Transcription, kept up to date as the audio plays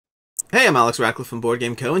Hey, I'm Alex Radcliffe from Board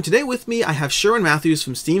Game Co. And today with me I have Sherwin Matthews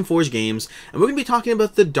from Steamforged Games, and we're going to be talking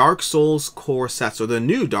about the Dark Souls core sets, or the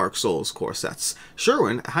new Dark Souls core sets.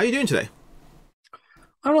 Sherwin, how are you doing today?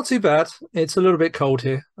 I'm not too bad. It's a little bit cold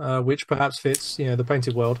here, which perhaps fits, the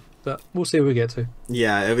painted world, but we'll see what we get to.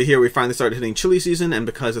 Yeah, over here we finally started hitting chilly season, and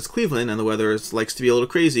because it's Cleveland and the weather likes to be a little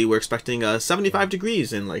crazy, we're expecting 75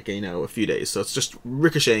 degrees in a few days. So it's just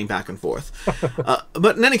ricocheting back and forth.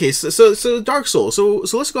 But in any case, so Dark Souls. So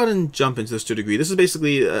let's go ahead and jump into this to a degree. This is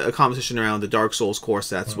basically a conversation around the Dark Souls core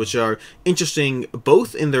sets, which are interesting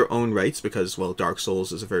both in their own rights because, well, Dark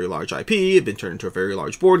Souls is a very large IP, been turned into a very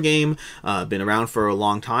large board game, been around for a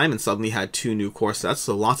long time, and suddenly had two new core sets.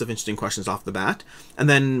 So lots of interesting questions off the bat, and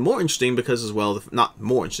then more interesting because as well, not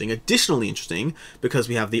more interesting, additionally interesting, because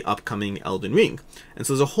we have the upcoming Elden Ring. And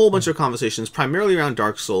so there's a whole bunch of conversations, primarily around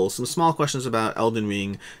Dark Souls, some small questions about Elden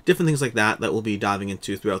Ring, different things like that we'll be diving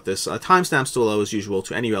into throughout this. Timestamps to allow, as usual,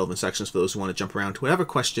 to any relevant sections for those who want to jump around to whatever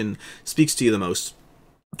question speaks to you the most.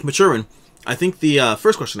 But Sherwin, I think the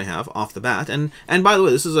first question I have off the bat, and by the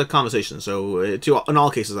way, this is a conversation, so in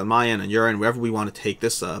all cases, on my end and your end, wherever we want to take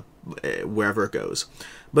this, wherever it goes.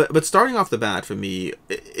 But starting off the bat, for me,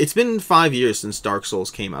 it's been 5 years since Dark Souls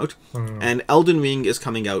came out, and Elden Ring is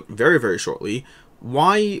coming out very, very shortly.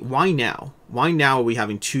 Why now? Why now are we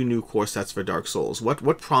having two new core sets for Dark Souls?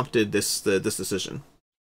 What prompted this decision?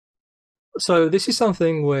 So this is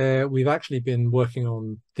something where we've actually been working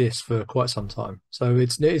on this for quite some time. So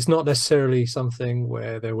it's not necessarily something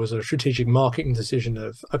where there was a strategic marketing decision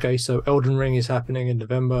of, okay, so Elden Ring is happening in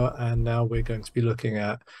November, and now we're going to be looking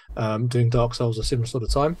at doing Dark Souls a similar sort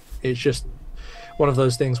of time. It's just one of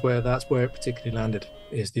those things where that's where it particularly landed,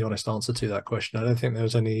 is the honest answer to that question. I don't think there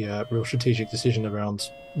was any real strategic decision around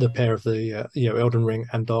the pair of the Elden Ring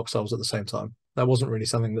and Dark Souls at the same time. That wasn't really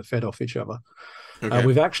something that fed off each other. Okay.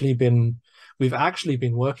 We've actually been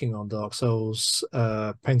working on Dark Souls,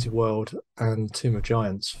 Painted World, and Tomb of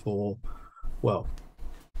Giants for, well,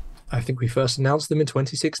 I think we first announced them in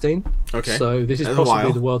 2016. Okay. So this is That's a possibly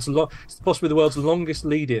while. the world's longest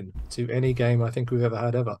lead-in to any game I think we've ever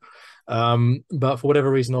had ever. But for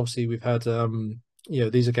whatever reason, obviously we've had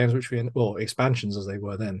these are games which expansions as they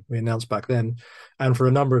were then. We announced back then, and for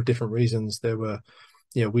a number of different reasons, there were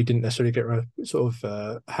we didn't necessarily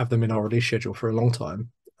have them in our release schedule for a long time.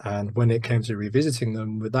 And when it came to revisiting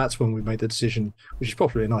them, that's when we made the decision, which is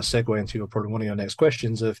probably a nice segue into probably one of your next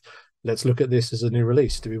questions of, let's look at this as a new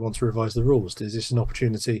release. Do we want to revise the rules? Is this an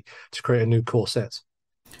opportunity to create a new core set?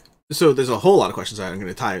 So there's a whole lot of questions I'm going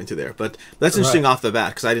to tie into there, but that's Right. interesting off the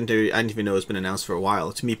bat because I didn't even know it's been announced for a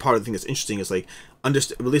while. To me, part of the thing that's interesting is like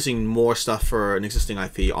releasing more stuff for an existing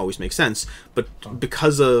IP always makes sense, but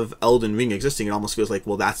because of Elden Ring existing, it almost feels like,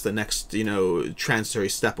 well, that's the next transitory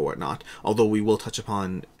step or whatnot. Although we will touch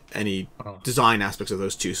upon any Oh. design aspects of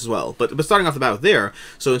those two as well. But starting off the bat with there,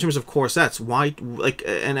 so in terms of core sets, why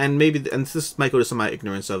and this might go to some of my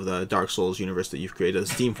ignorance of the Dark Souls universe that you've created,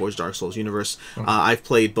 the Steamforged Dark Souls universe. I've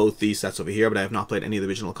played both these sets over here, but I have not played any of the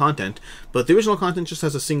original content. But the original content just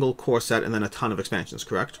has a single core set and then a ton of expansions,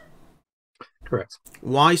 correct? Correct.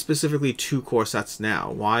 Why specifically two core sets now?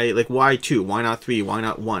 Why two? Why not three? Why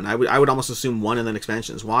not one? I would almost assume one and then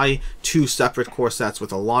expansions. Why two separate core sets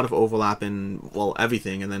with a lot of overlap in, well,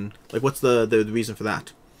 everything, and then what's the reason for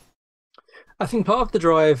that? I think part of the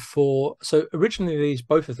drive for so originally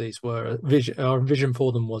both of these were vision. Our vision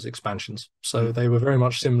for them was expansions, so Mm, they were very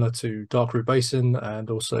much similar to Darkroot Basin, and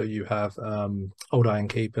also you have Old Iron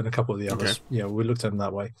Keep and a couple of the okay. others. We looked at them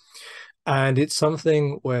that way, and it's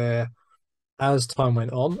something where as time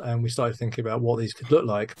went on and we started thinking about what these could look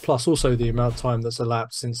like, plus also the amount of time that's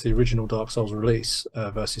elapsed since the original Dark Souls release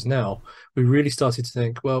versus now, we really started to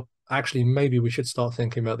think, well, actually, maybe we should start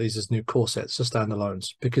thinking about these as new core sets, as standalones,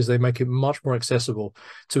 because they make it much more accessible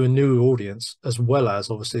to a new audience, as well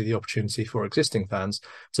as obviously the opportunity for existing fans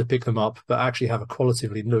to pick them up, but actually have a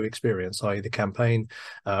qualitatively new experience, i.e., the campaign,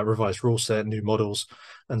 revised rule set, new models,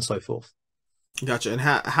 and so forth. Gotcha. And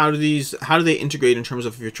how do they integrate in terms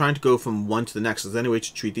of if you're trying to go from one to the next? Is there any way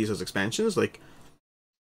to treat these as expansions? Like,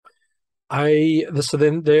 So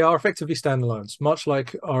then they are effectively standalones, much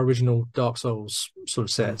like our original Dark Souls sort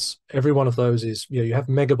of mm, sets. Every one of those is, you have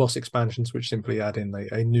mega boss expansions, which simply add in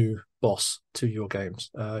a new boss to your games.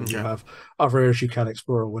 You okay. have other areas you can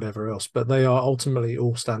explore or whatever else, but they are ultimately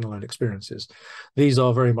all standalone experiences. These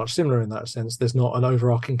are very much similar in that sense. There's not an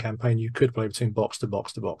overarching campaign you could play between box to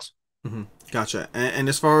box to box. Hmm. Gotcha. And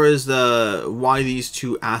as far as the why these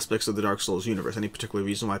two aspects of the Dark Souls universe, any particular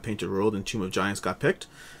reason why Painted World and Tomb of Giants got picked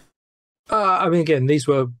I mean, again, these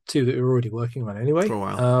were two that we were already working on anyway. for a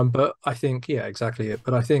while? But I think, yeah, exactly it.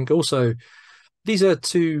 But I think also these are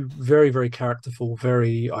two very, very characterful,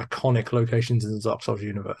 very iconic locations in the Dark Souls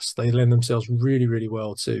universe. They lend themselves really, really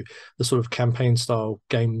well to the sort of campaign style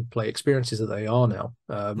gameplay experiences that they are now.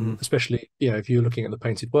 Especially, if you're looking at the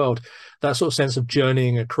Painted World, that sort of sense of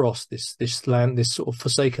journeying across this land, this sort of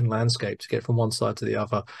forsaken landscape to get from one side to the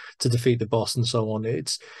other to defeat the boss and so on.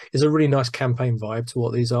 It's a really nice campaign vibe to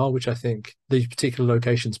what these are, which I think these particular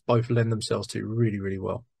locations both lend themselves to really, really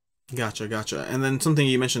well. Gotcha. And then something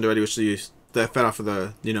you mentioned already, which that fed off of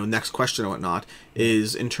the next question or whatnot,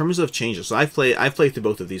 is in terms of changes. So I've played through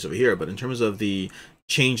both of these over here, but in terms of the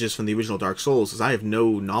changes from the original Dark Souls, as I have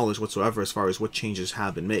no knowledge whatsoever as far as what changes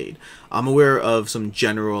have been made. I'm aware of some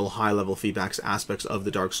general high-level feedbacks aspects of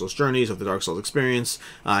the Dark Souls journeys, of the Dark Souls experience.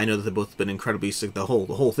 I know that they've both been incredibly, the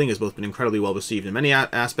whole thing has both been incredibly well received in many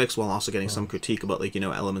aspects, while also getting some critique about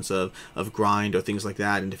elements of grind or things like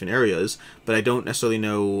that in different areas. But I don't necessarily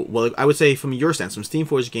know. Well, I would say from your stance, from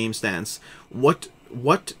Steamforged Games stance, what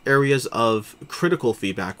areas of critical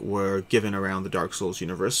feedback were given around the Dark Souls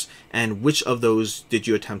universe, and which of those did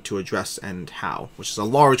you attempt to address, and how? Which is a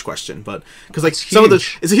large question, but because some of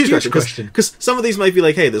those, it's a huge question because some of these might be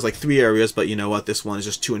like, hey, there's like 3 areas, but you know what, this one is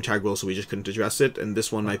just too integral, so we just couldn't address it, and this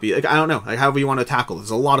one might be like, I don't know, like however you want to tackle.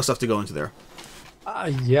 There's a lot of stuff to go into there.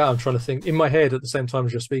 Yeah, I'm trying to think in my head at the same time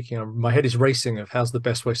as you're speaking. My head is racing of how's the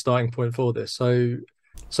best way starting point for this.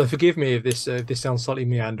 So forgive me if this sounds slightly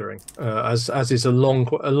meandering, as is a long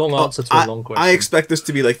answer to a long question. I expect this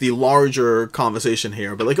to be like the larger conversation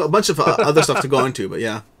here, but like a bunch of other stuff to go into. But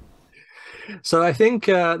yeah. So I think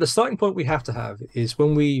the starting point we have to have is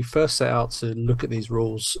when we first set out to look at these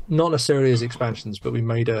rules, not necessarily as expansions, but we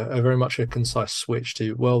made a very much a concise switch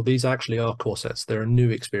to, well, these actually are core sets. They're a new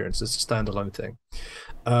experience. It's a standalone thing.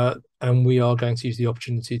 And we are going to use the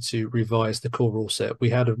opportunity to revise the core rule set. We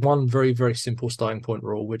had one very, very simple starting point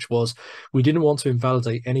rule, which was we didn't want to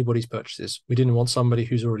invalidate anybody's purchases. We didn't want somebody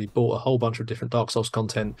who's already bought a whole bunch of different Dark Souls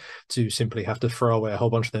content to simply have to throw away a whole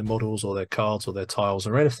bunch of their models or their cards or their tiles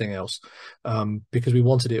or anything else, because we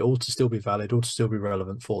wanted it all to still be valid, all to still be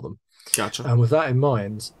relevant for them. Gotcha. And with that in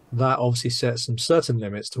mind, that obviously sets some certain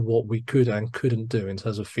limits to what we could and couldn't do in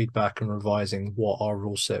terms of feedback and revising what our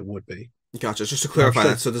rule set would be. Gotcha. Just to clarify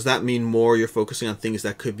that, so does that mean more you're focusing on things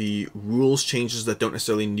that could be rules changes that don't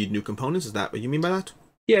necessarily need new components? Is that what you mean by that?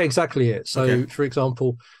 Yeah, exactly it. So, okay. For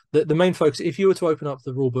example, the main focus, if you were to open up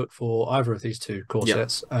the rulebook for either of these 2 core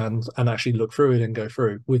sets and actually look through it and go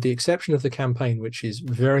through, with the exception of the campaign, which is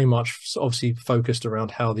very much obviously focused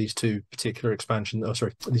around how these 2 particular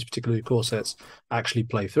these particular core sets actually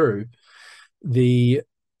play through,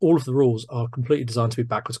 all of the rules are completely designed to be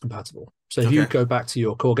backwards compatible. So if you go back to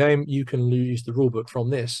your core game, you can use the rulebook from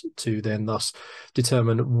this to then thus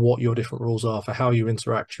determine what your different rules are for how you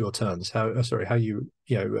interact your turns, how you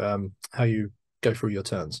go through your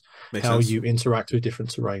turns, Makes sense. You interact with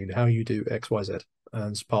different terrain, how you do X, Y, Z,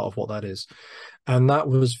 and it's part of what that is. And that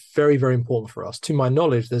was very, very important for us. To my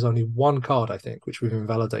knowledge, there's only 1 card, I think, which we've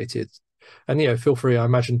invalidated. And feel free. I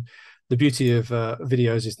imagine the beauty of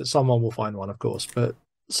videos is that someone will find one, of course, but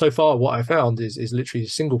so far what I found is literally a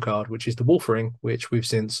single card, which is the Wolf Ring, which we've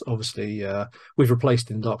since obviously we've replaced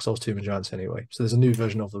in Dark Souls 2 and Giants anyway. So there's a new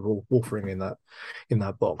version of the Wolf Ring in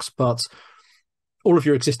that box. But all of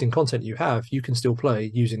your existing content you can still play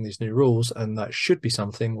using these new rules, and that should be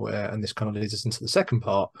something where, and this kind of leads us into the second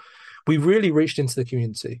part, we really reached into the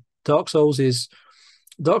community. Dark Souls is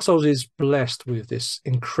blessed with this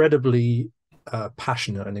incredibly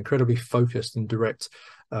passionate and incredibly focused and direct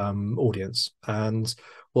audience. And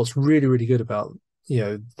what's really, really good about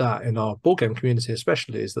that in our board game community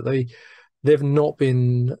especially is that they've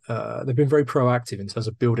been very proactive in terms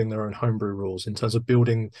of building their own homebrew rules, in terms of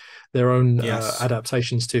building their own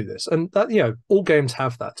adaptations to this. And that all games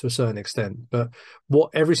have that to a certain extent, but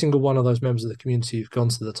what every single one of those members of the community who've gone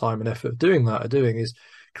to the time and effort of doing that are doing is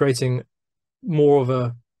creating more of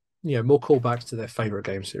a more callbacks to their favorite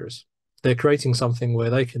game series. They're creating something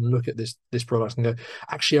where they can look at this product and go,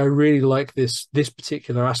 actually, I really like this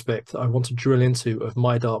particular aspect that I want to drill into of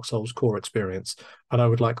my Dark Souls core experience, and I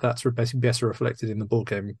would like that to be better reflected in the board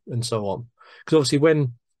game and so on. Because obviously,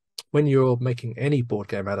 when you're making any board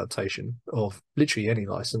game adaptation of literally any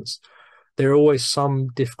license, there are always some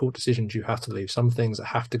difficult decisions you have to leave, some things that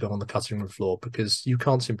have to go on the cutting room floor, because you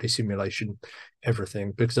can't simply simulation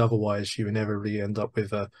everything, because otherwise you inevitably end up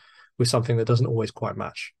with something that doesn't always quite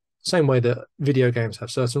match. Same way that video games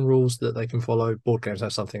have certain rules that they can follow, board games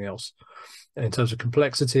have something else in terms of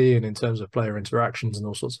complexity and in terms of player interactions and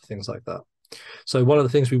all sorts of things like that. So one of the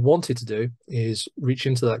things we wanted to do is reach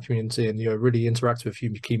into that community and really interact with a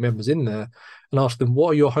few key members in there and ask them,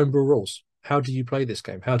 what are your homebrew rules? How do you play this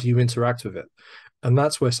game? How do you interact with it? And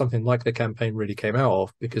that's where something like the campaign really came out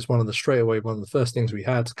of, because one of the first things we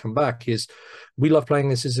had to come back is we love playing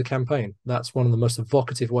this as a campaign. That's one of the most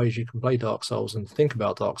evocative ways you can play Dark Souls and think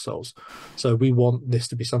about Dark Souls. So we want this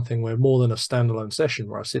to be something where more than a standalone session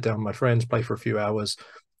where I sit down with my friends, play for a few hours,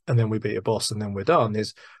 and then we beat a boss and then we're done.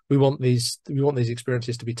 Is we want these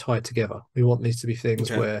experiences to be tied together. We want these to be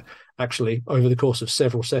things where actually over the course of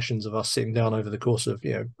several sessions of us sitting down over the course of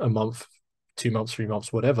a month, 2 months, 3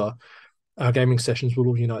 months, whatever, our gaming sessions will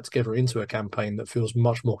all unite together into a campaign that feels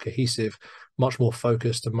much more cohesive, much more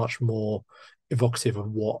focused, and much more evocative of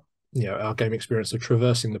what our game experience of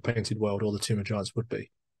traversing the painted world or the Tomb of Giants would be.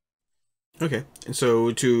 Okay, and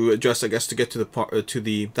so to address, I guess, to get to the part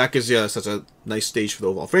that gives you such a nice stage for the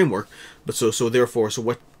overall framework. But so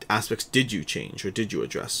what aspects did you change or did you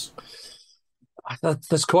address?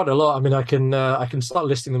 That's quite a lot. I mean, I can start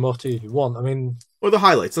listing them off to you if you want. I mean, or the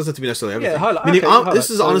highlights. Doesn't have to be necessarily everything. Yeah, highlight. Meaning, Okay, this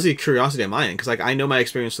is honestly curiosity on my end, because like I know my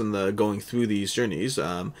experience in the going through these journeys,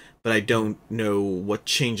 but I don't know what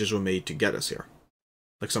changes were made to get us here.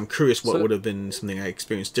 Like, so I'm curious what would have been something I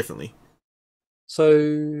experienced differently. So,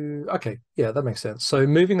 okay, yeah, that makes sense. So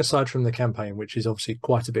moving aside from the campaign, which is obviously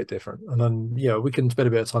quite a bit different, and then, we can spend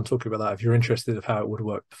a bit of time talking about that if you're interested of how it would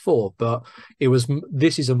work before, but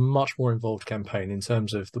this is a much more involved campaign in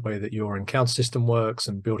terms of the way that your encounter system works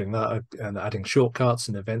and building that and adding shortcuts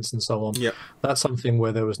and events and so on. Yeah. That's something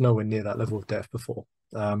where there was nowhere near that level of depth before.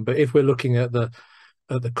 But if we're looking at the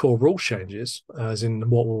core rule changes, as in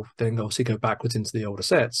what will then obviously go backwards into the older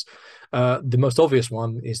sets, the most obvious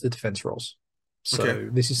one is the defense rolls. So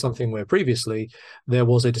this is something where previously there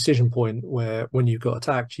was a decision point where when you got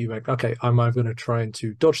attacked, you went, okay, I'm either going to try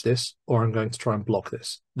to dodge this or I'm going to try and block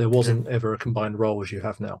this. There wasn't ever a combined roll as you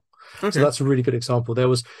have now. So that's a really good example.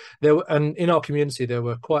 And in our community, there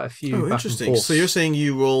were quite a few back and forth. So you're saying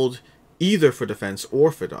you rolled either for defense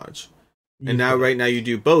or for dodge. And right now you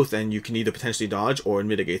do both, and you can either potentially dodge or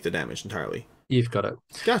mitigate the damage entirely. You've got it.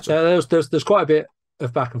 Gotcha. There's quite a bit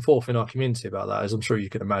of back and forth in our community about that, as I'm sure you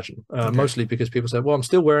can imagine. Mostly because people say, well, I'm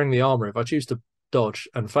still wearing the armor. If I choose to dodge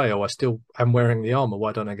and fail, I still am wearing the armor.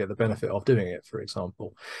 Why don't I get the benefit of doing it, for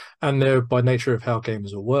example? And by nature of how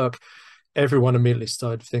games will work, everyone immediately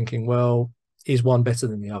started thinking, well, is one better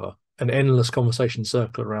than the other? An endless conversation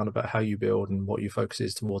circle around about how you build and what your focus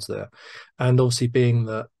is towards there. And obviously being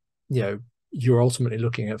that, you're ultimately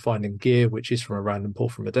looking at finding gear, which is from a random pull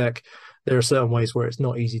from a deck, there are certain ways where it's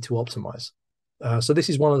not easy to optimize. So this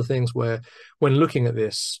is one of the things where, when looking at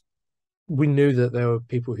this, we knew that there were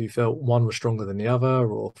people who felt one was stronger than the other,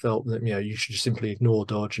 or felt that you should just simply ignore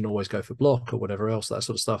dodge and always go for block or whatever else, that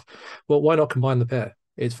sort of stuff. Well, why not combine the pair?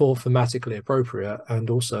 It's more thematically appropriate, and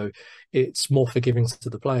also it's more forgiving to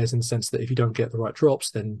the players in the sense that if you don't get the right drops,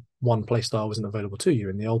 then one playstyle wasn't available to you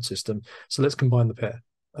in the old system. So let's combine the pair.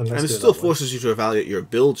 And it still forces you to evaluate your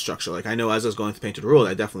build structure. Like, I know as I was going through Painted World,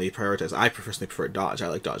 I definitely prioritized. I personally prefer dodge. I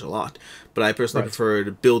like dodge a lot, but I personally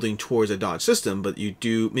preferred building towards a dodge system. But you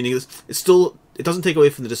do, meaning it doesn't take away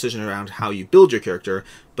from the decision around how you build your character,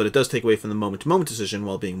 but it does take away from the moment-to-moment decision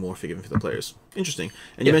while being more forgiving for the players. Interesting.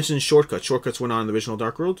 And you mentioned shortcuts. Shortcuts were not in the original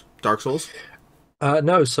Dark Souls.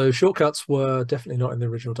 No, so shortcuts were definitely not in the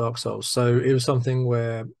original Dark Souls. So it was something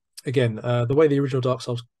where, again, the way the original Dark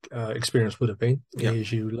Souls experience would have been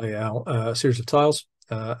is you lay out a series of tiles,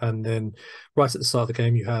 and then right at the start of the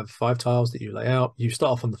game, you have 5 tiles that you lay out. You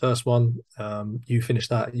start off on the first one, you finish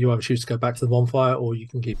that, you either choose to go back to the bonfire or you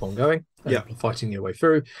can keep on going, fighting your way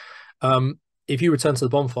through. If you return to the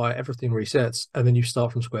bonfire, everything resets, and then you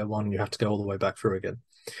start from square one and you have to go all the way back through again.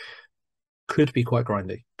 Could be quite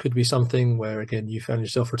grindy. Could be something where, again, you found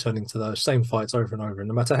yourself returning to those same fights over and over. And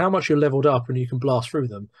no matter how much you're leveled up and you can blast through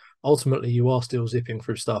them, ultimately you are still zipping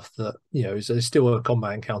through stuff that, is still a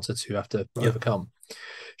combat encounter to have to overcome.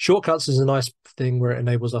 Shortcuts is a nice thing where it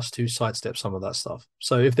enables us to sidestep some of that stuff.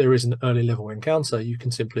 So if there is an early level encounter, you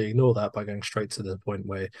can simply ignore that by going straight to the point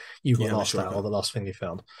where you were last out or the last thing you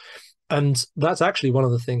found. And that's actually one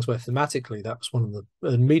of the things where thematically that was one of the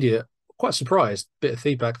immediate, quite surprised bit of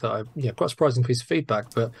feedback that quite surprising piece of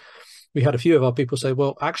feedback. But we had a few of our people say,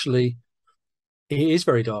 well, actually, it is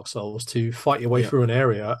very Dark Souls to fight your way through an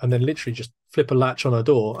area and then literally just flip a latch on a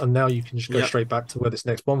door, and now you can just go straight back to where this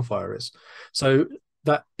next bonfire is. So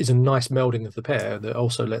that is a nice melding of the pair that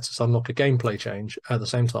also lets us unlock a gameplay change at the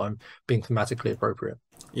same time being thematically appropriate.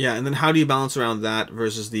 Yeah, and then how do you balance around that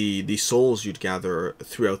versus the souls you'd gather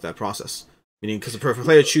throughout that process? Meaning, because if a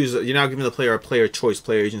player chooses, you're now giving the player a player choice,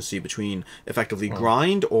 player agency between effectively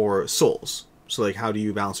grind or souls. So, like, how do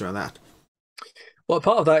you balance around that? Well,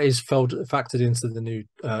 part of that is factored into the new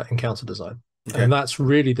encounter design. Okay. And that's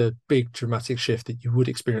really the big dramatic shift that you would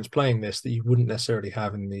experience playing this that you wouldn't necessarily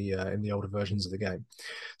have in the older versions of the game.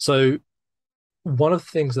 So one of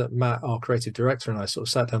the things that Matt, our creative director, and I sort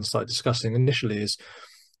of sat down and started discussing initially is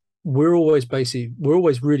we're always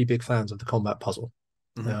really big fans of the combat puzzle.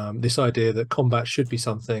 Hmm. This idea that combat should be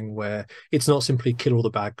something where it's not simply kill all the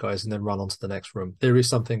bad guys and then run on to the next room. There is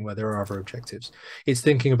something where there are other objectives. It's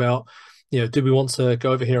thinking about, do we want to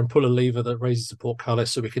go over here and pull a lever that raises the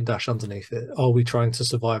portcullis so we can dash underneath it? Are we trying to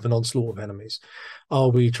survive an onslaught of enemies? Are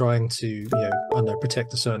we trying to, I don't know,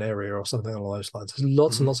 protect a certain area or something along those lines? There's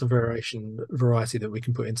lots and lots of variety that we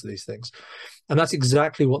can put into these things. And that's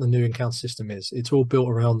exactly what the new encounter system is. It's all built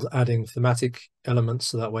around adding thematic elements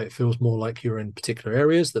so that way it feels more like you're in particular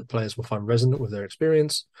areas that players will find resonant with their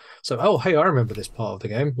experience. So, oh, hey, I remember this part of the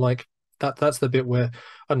game. Like that's the bit where,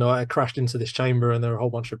 I don't know, I crashed into this chamber and there are a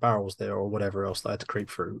whole bunch of barrels there or whatever else that I had to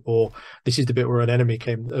creep through. Or this is the bit where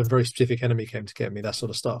a very specific enemy came to get me, that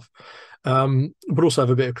sort of stuff. But also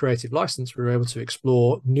have a bit of creative license. We were able to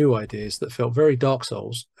explore new ideas that felt very Dark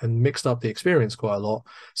Souls and mixed up the experience quite a lot.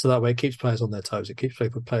 So that way it keeps players on their toes. It keeps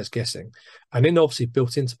players guessing. And then obviously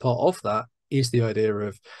built into part of that is the idea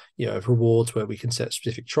of, of rewards where we can set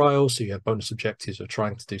specific trials. So you have bonus objectives of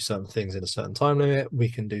trying to do certain things in a certain time limit. We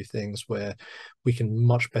can do things where we can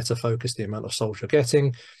much better focus the amount of souls you're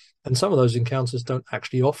getting. And some of those encounters don't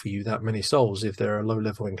actually offer you that many souls if they're a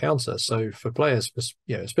low-level encounter. So for players,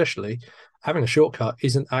 especially, having a shortcut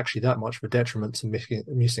isn't actually that much of a detriment to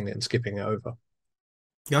missing it and skipping it over.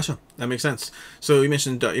 Gotcha. That makes sense. So you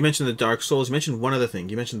mentioned the Dark Souls. You mentioned one other thing.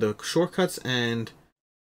 You mentioned the shortcuts, and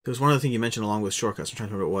there was one other thing you mentioned along with shortcuts. I'm trying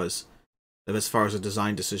to remember what it was. As far as a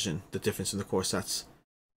design decision, the difference in the core sets.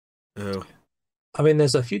 Oh. I mean,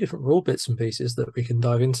 there's a few different rule bits and pieces that we can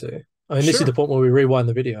dive into. I mean, Sure. This is the point where we rewind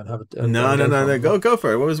the video and have a No. Go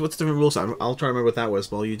for it. What's the different rule set? I'll try to remember what that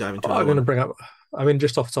was while you dive into it. I'm going to bring up,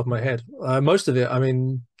 just off the top of my head, most of it,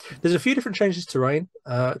 there's a few different changes to terrain,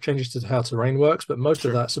 changes to how terrain works, but most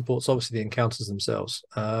of that supports obviously the encounters themselves.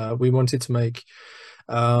 We wanted to make,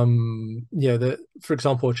 for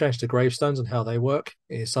example, a change to gravestones and how they work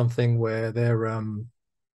is something where they're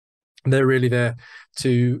really there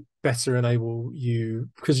to better enable you,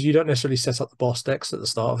 because you don't necessarily set up the boss decks at the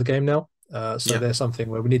start of the game now. There's something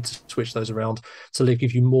where we need to switch those around to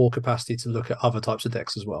give you more capacity to look at other types of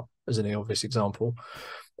decks as well, as an obvious example.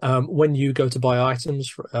 When you go to buy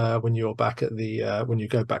items, when you're back at when you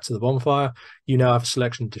go back to the bonfire, you now have a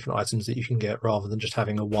selection of different items that you can get rather than just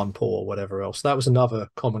having a one pull or whatever else. That was another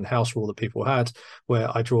common house rule that people had,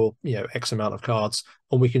 where I draw X amount of cards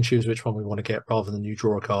and we can choose which one we want to get rather than you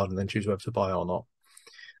draw a card and then choose whether to buy or not.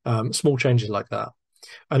 Small changes like that.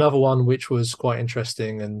 Another one which was quite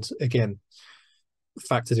interesting and again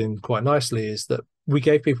factored in quite nicely is that we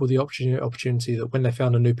gave people the opportunity that when they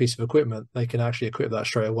found a new piece of equipment, they can actually equip that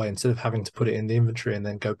straight away instead of having to put it in the inventory and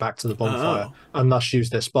then go back to the bonfire and thus use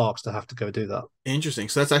their sparks to have to go do that. Interesting.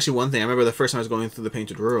 So that's actually one thing. I remember the first time I was going through the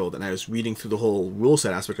Painted World and I was reading through the whole rule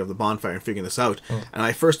set aspect of the bonfire and figuring this out. And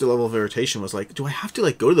my first level of irritation was like, do I have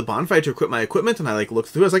to go to the bonfire to equip my equipment? And I looked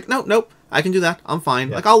through. I was like, nope, I can do that. I'm fine.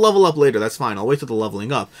 Yeah. I'll level up later. That's fine. I'll wait till the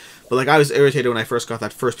leveling up. But I was irritated when I first got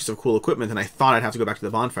that first piece of cool equipment and I thought I'd have to go back to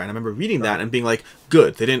the bonfire. And I remember reading that and being like,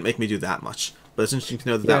 good, they didn't make me do that much. But it's interesting to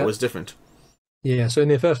know that that was different. Yeah, so in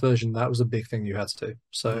the first version, that was a big thing you had to do.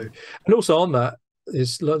 So, and also on that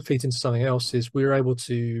feeds into something else, is we were able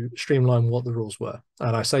to streamline what the rules were.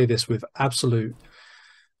 And I say this with absolute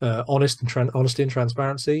honesty and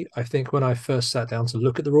transparency. I think when I first sat down to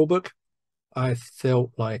look at the rulebook, I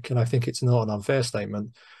felt like, and I think it's not an unfair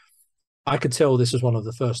statement, I could tell this was one of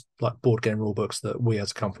the first board game rule books that we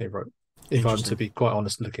as a company wrote, if I'm to be quite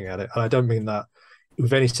honest looking at it. And I don't mean that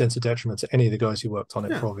with any sense of detriment to any of the guys who worked on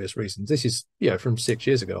it for obvious reasons. This is from 6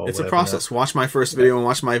 years ago. It's a process. Now. Watch my first video and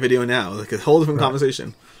watch my video now. A whole different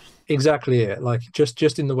conversation. Exactly it.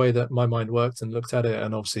 Just in the way that my mind worked and looked at it,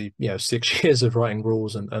 and obviously 6 years of writing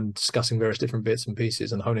rules and discussing various different bits and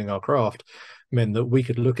pieces and honing our craft meant that we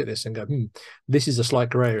could look at this and go, this is a slight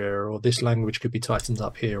grey area, or this language could be tightened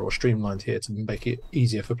up here or streamlined here to make it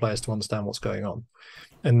easier for players to understand what's going on.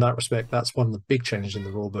 In that respect, that's one of the big changes in the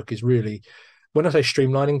rulebook, is really, when I say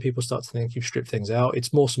streamlining, people start to think you've stripped things out.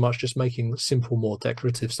 It's more so much just making simple, more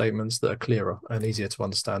declarative statements that are clearer and easier to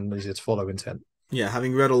understand and easier to follow intent. Yeah,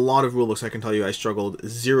 having read a lot of rulebooks, I can tell you I struggled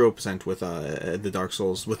 0% with the Dark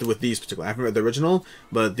Souls, with these particular. I haven't read the original,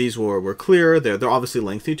 but these were clear. They're obviously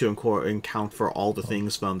lengthy to account for all the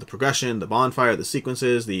things from the progression, the bonfire, the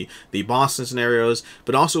sequences, the boss scenarios,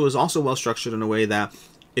 but also it was also well structured in a way that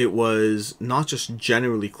it was not just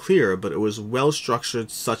generally clear, but it was well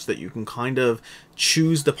structured such that you can kind of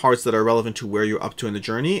choose the parts that are relevant to where you're up to in the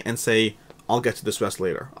journey and say, I'll get to this rest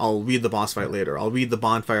later. I'll read the boss fight later. I'll read the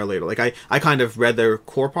bonfire later. Like, I kind of read their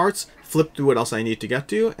core parts, flipped through what else I needed to get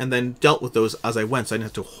to, and then dealt with those as I went, so I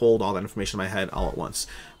didn't have to hold all that information in my head all at once.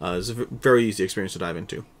 It's a very easy experience to dive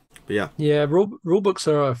into. But yeah. Yeah, rule books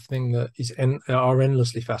are a thing that are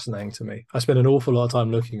endlessly fascinating to me. I spend an awful lot of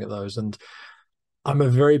time looking at those, and I'm a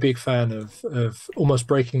very big fan of almost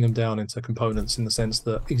breaking them down into components, in the sense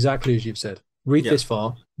that, exactly as you've said, read this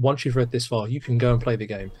far. Once you've read this far, you can go and play the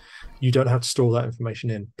game. You don't have to store that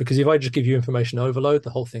information in, because if I just give you information overload,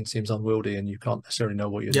 the whole thing seems unwieldy and you can't necessarily know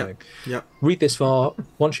what you're doing. Read this far.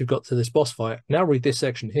 Once you've got to this boss fight, now read this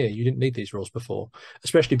section here. You didn't need these rules before,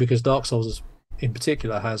 especially because Dark Souls in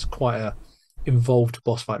particular has quite a involved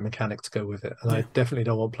boss fight mechanic to go with it, and I definitely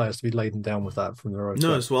don't want players to be laden down with that from their own.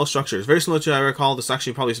 No, it's well structured. It's very similar to, I recall, this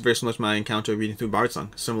actually probably very similar to my encounter reading through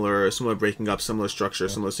Bardsong. Similar breaking up, similar structure,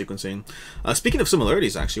 similar sequencing. Speaking of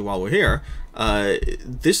similarities, actually, while we're here,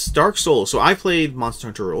 this Dark Souls. So I played Monster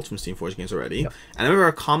Hunter World from Steamforged Games already, and I remember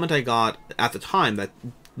a comment I got at the time that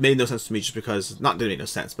made no sense to me, just because, not didn't make no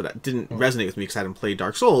sense, but it didn't resonate with me because I hadn't played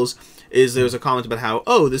Dark Souls, is there was a comment about how,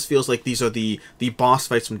 oh, this feels like these are the boss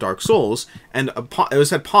fights from Dark Souls, and it was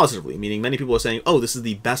said positively, meaning many people were saying, oh, this is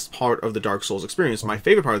the best part of the Dark Souls experience, my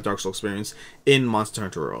favorite part of the Dark Souls experience in Monster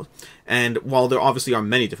Hunter World. And while there obviously are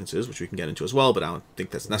many differences, which we can get into as well, but I don't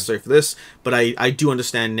think that's necessary for this, but I do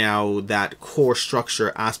understand now that core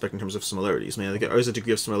structure aspect in terms of similarities. I mean, there is a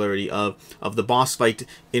degree of similarity of the boss fight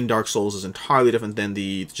in Dark Souls is entirely different than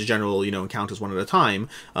the general, encounters one at a time.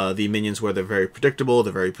 The minions, where they're very predictable,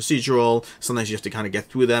 they're very procedural, sometimes you have to kind of get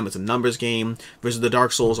through them, it's a numbers game, versus the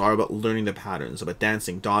Dark Souls are about learning the patterns, about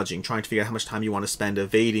dancing, dodging, trying to figure out how much time you want to spend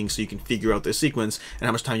evading so you can figure out the sequence, and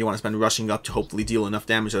how much time you want to spend rushing up to hopefully deal enough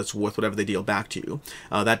damage that it's worth whatever they deal back to you.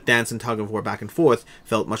 That dance and tug of war back and forth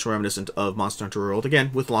felt much more reminiscent of Monster Hunter World, again,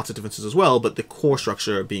 with lots of differences as well, but the core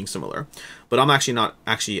structure being similar. But I'm actually not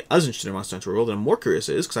as interested in Monster Hunter World, and I'm more curious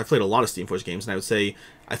is, because I've played a lot of Steamforged games, and I would say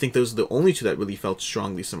I think those are the only two that really felt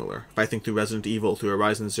strongly similar. If I think through Resident Evil, through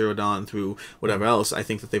Horizon Zero Dawn, through whatever else, I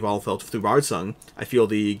think that they've all felt, through Bardsong, I feel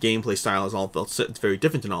the gameplay style has all felt very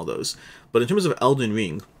different in all those. But in terms of Elden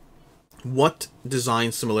Ring, what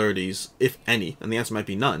design similarities, if any, and the answer might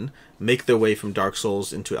be none, make their way from Dark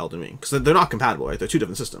Souls into Elden Ring? Because they're not compatible, right? They're two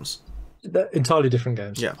different systems. They're entirely different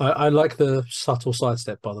games. Yeah. I like the subtle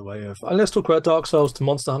sidestep, by the way, of, and let's talk about Dark Souls to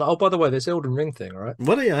Monster Hunter. Oh, by the way, there's Elden Ring thing, all right?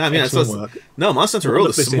 What? I mean, no, Monster Hunter World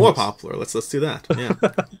is more popular. Let's do that.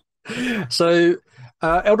 Yeah. So,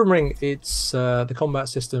 Elden Ring, it's the combat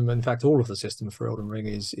system. In fact, all of the system for Elden Ring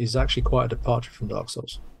is actually quite a departure from Dark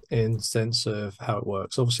Souls in the sense of how it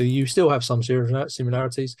works. Obviously, you still have some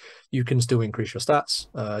similarities. You can still increase your stats.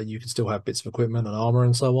 You can still have bits of equipment and armor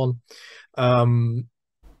and so on.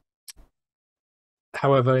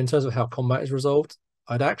 However, in terms of how combat is resolved,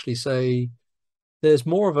 I'd actually say there's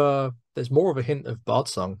more of a hint of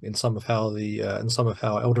Bardsong in some of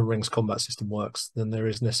how Elden Ring's combat system works than there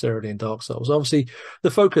is necessarily in Dark Souls. Obviously,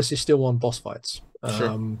 the focus is still on boss fights,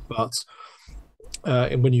 but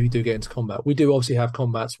when you do get into combat, we do obviously have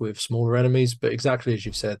combats with smaller enemies, but exactly as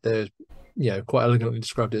you've said, there's quite elegantly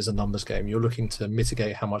described it as a numbers game. You're looking to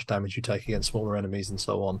mitigate how much damage you take against smaller enemies and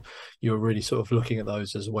so on. You're really sort of looking at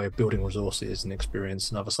those as a way of building resources and experience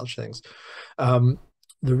and other such things. The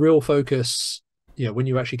real focus, when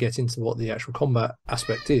you actually get into what the actual combat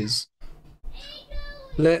aspect is,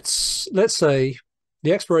 let's say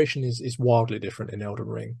the exploration is wildly different in Elden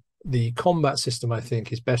Ring. The combat system, I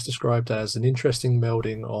think, is best described as an interesting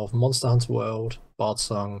melding of Monster Hunter World,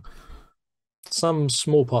 Bardsong, some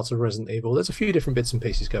small parts of Resident Evil. There's a few different bits and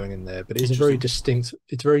pieces going in there, but it's very distinct,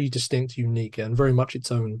 unique, and very much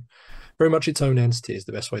its own entity is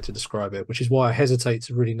the best way to describe it, which is why I hesitate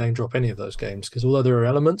to really name drop any of those games, because although there are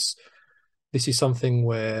elements, this is something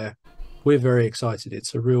where we're very excited.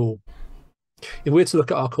 It's a real, if we're to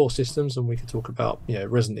look at our core systems, and we can talk about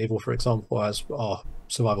Resident Evil, for example, as our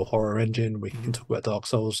survival horror engine. We can talk about Dark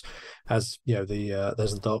Souls as there's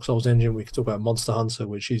the Dark Souls engine. We can talk about Monster Hunter,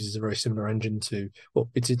 which uses a very similar engine to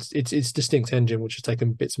its distinct engine, which has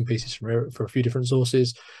taken bits and pieces from a few different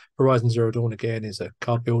sources. Horizon Zero Dawn again is a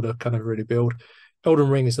card builder, kind of really build. Elden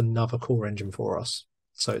Ring is another core engine for us.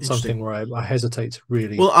 So it's something where I hesitate to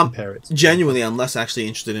really compare it. Genuinely, I'm less actually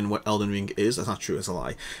interested in what Elden Ring is. That's not true, it's a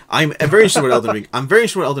lie. I'm very interested in what Elden Ring. I'm very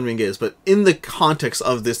interested in what Elden Ring is, but in the context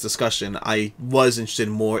of this discussion, I was interested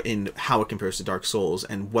more in how it compares to Dark Souls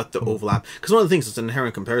and what the overlap. Because one of the things that's an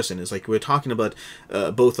inherent comparison is, like, we're talking about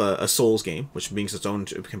both a Souls game, which brings its own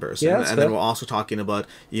comparison, and then we're also talking about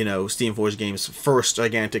Steamforged Games' first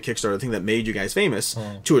gigantic Kickstarter, thing that made you guys famous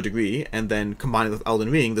to a degree, and then combining with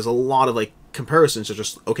Elden Ring, there's a lot of comparisons are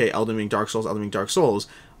just, okay, Elden Ring, Dark Souls, Elden Ring, Dark Souls.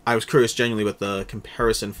 I was curious genuinely with the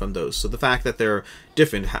comparison from those. So the fact that they're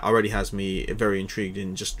different already has me very intrigued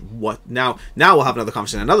in just what now. Now we'll have another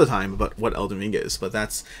conversation another time about what Elden Ring is, but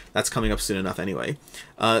that's coming up soon enough anyway.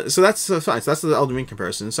 So that's fine. So that's the Elden Ring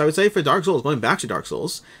comparison. So I would say for Dark Souls, going back to Dark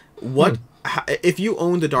Souls, what if you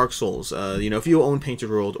own the Dark Souls? If you own Painted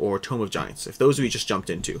World or Tome of Giants, if those we just jumped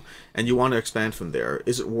into, and you want to expand from there,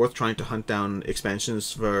 is it worth trying to hunt down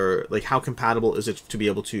expansions for like how compatible is it to be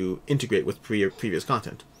able to integrate with previous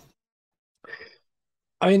content?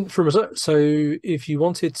 I mean, so if you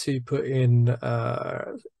wanted to put in,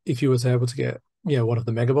 if you were able to get, one of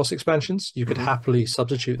the Mega Boss expansions, you could happily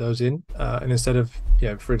substitute those in, and instead of,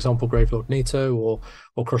 for example, Gravelord Nito or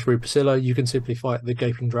Crossbreed Priscilla, you can simply fight the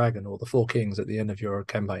Gaping Dragon or the Four Kings at the end of your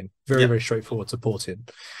campaign. Very straightforward to port in.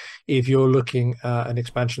 If you're looking at an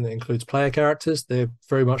expansion that includes player characters, they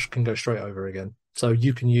very much can go straight over again. So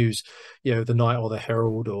you can use, the Knight or the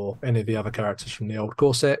Herald or any of the other characters from the old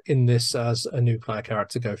core set in this as a new player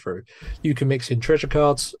character to go through. You can mix in treasure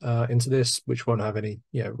cards into this, which won't have any,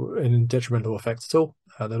 any detrimental effect at all.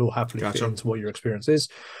 They'll all happily fit into what your experience is.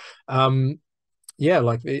 All of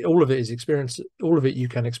it is experience. All of it you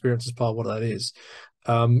can experience as part of what that is.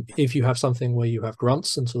 If you have something where you have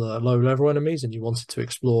grunts into the low level enemies and you wanted to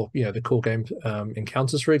explore, the core game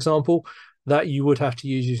encounters, for example, that you would have to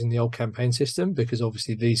use using the old campaign system, because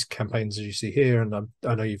obviously these campaigns, as you see here, and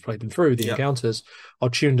I know you've played them through, the encounters are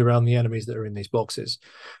tuned around the enemies that are in these boxes.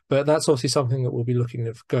 But that's obviously something that we'll be looking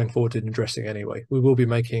at going forward and addressing anyway. We will be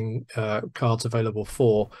making cards available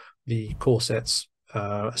for the core sets,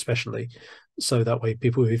 especially, so that way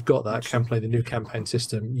people who've got that can play the new campaign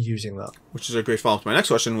system using that. Which is a great follow-up to my next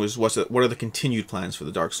question was, what are the continued plans for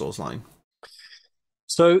the Dark Souls line?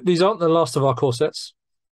 So these aren't the last of our core sets.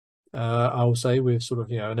 I will say with sort of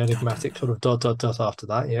an enigmatic sort of dot after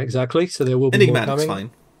that. Yeah, exactly. So there will be more coming.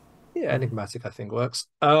 Fine. Yeah, enigmatic I think works.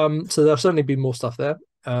 So there'll certainly be more stuff there.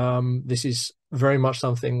 This is very much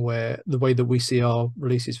something where the way that we see our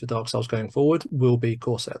releases for Dark Souls going forward will be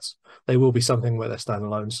core sets. They will be something where they're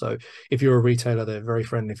standalone. So if you're a retailer, they're very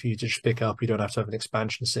friendly for you to just pick up. You don't have to have an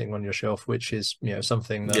expansion sitting on your shelf, which is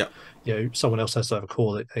something that someone else has to have a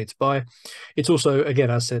core that they need to buy. It's also, again,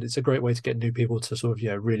 as I said, it's a great way to get new people to sort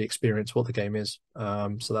of really experience what the game is.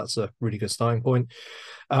 So that's a really good starting point.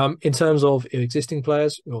 In terms of existing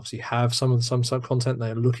players who obviously have some content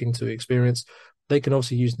they're looking to experience, they can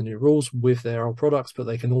obviously use the new rules with their old products, but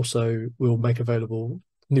they can also, we'll make available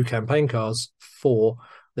new campaign cards for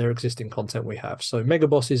their existing content we have. So mega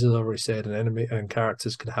bosses, as I've already said, and enemy and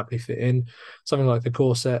characters can happily fit in. Something like the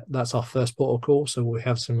core set, that's our first port of call. So we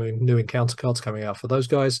have some new encounter cards coming out for those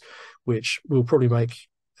guys, which we'll probably make.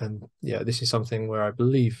 And this is something where I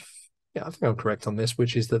believe, I think I'm correct on this,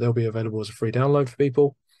 which is that they'll be available as a free download for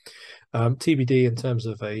people. TBD in terms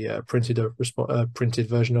of a printed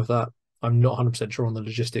version of that. I'm not 100% sure on the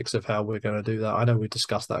logistics of how we're going to do that. I know we've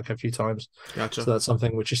discussed that a few times. Gotcha. So that's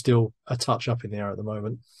something which is still a touch up in the air at the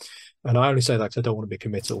moment. And I only say that because I don't want to be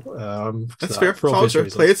committal. That's fair.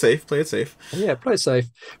 Play it safe. Play it safe. Yeah, play it safe.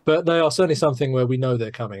 But they are certainly something where we know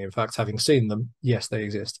they're coming. In fact, having seen them, yes, they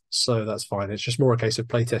exist. So that's fine. It's just more a case of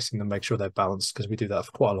play testing them, make sure they're balanced, because we do that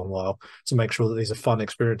for quite a long while to make sure that these are fun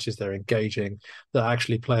experiences, they're engaging, that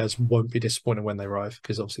actually players won't be disappointed when they arrive,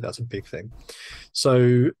 because obviously that's a big thing.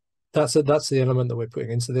 So that's the element that we're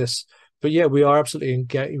putting into this. But yeah, we are absolutely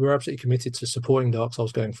engaged. We're absolutely committed to supporting Dark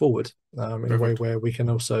Souls going forward in a way where we can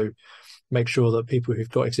also make sure that people who've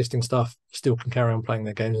got existing stuff still can carry on playing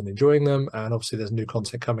their games and enjoying them. And obviously there's new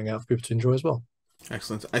content coming out for people to enjoy as well.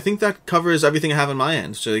 Excellent. I think that covers everything I have on my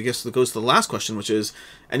end. So I guess that goes to the last question, which is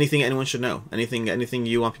anything anyone should know. Anything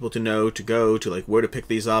you want people to know, to go to, like where to pick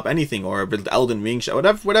these up, anything, or Elden Ring,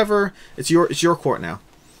 whatever. It's your court now.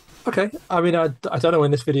 Okay. I mean, I don't know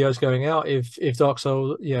when this video is going out. If Dark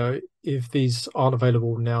Souls, if these aren't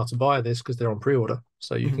available now to buy this because they're on pre-order,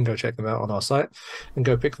 so you can go check them out on our site and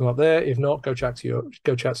go pick them up there. If not, go chat to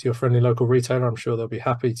your friendly local retailer. I'm sure they'll be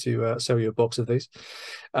happy to sell you a box of these.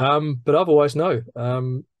 But otherwise, no.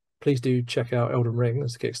 Please do check out Elden Ring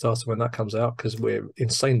as the Kickstarter when that comes out, because we're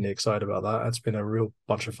insanely excited about that. It's been a real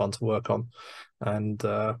bunch of fun to work on, and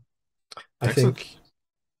I think.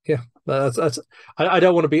 Yeah, I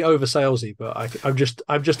don't want to be over salesy, but I'm just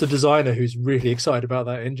a designer who's really excited about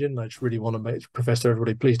that engine. I just really want to profess to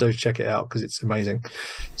everybody, please do check it out because it's amazing.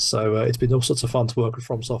 So it's been all sorts of fun to work with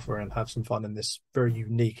From Software and have some fun in this very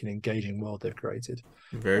unique and engaging world they've created.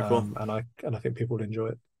 Very cool, and I think people will enjoy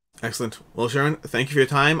it. Excellent. Well, Sherwin, thank you for your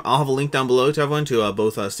time. I'll have a link down below to everyone to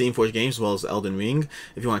both Steamforged Games as well as Elden Ring,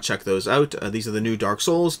 if you want to check those out. These are the new Dark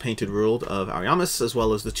Souls, Painted World of Ariamis, as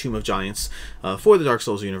well as the Tomb of Giants for the Dark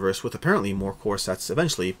Souls universe, with apparently more core sets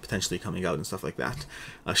eventually potentially coming out and stuff like that.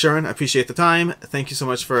 Sherwin, I appreciate the time. Thank you so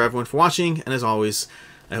much for everyone for watching, and as always,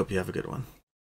 I hope you have a good one.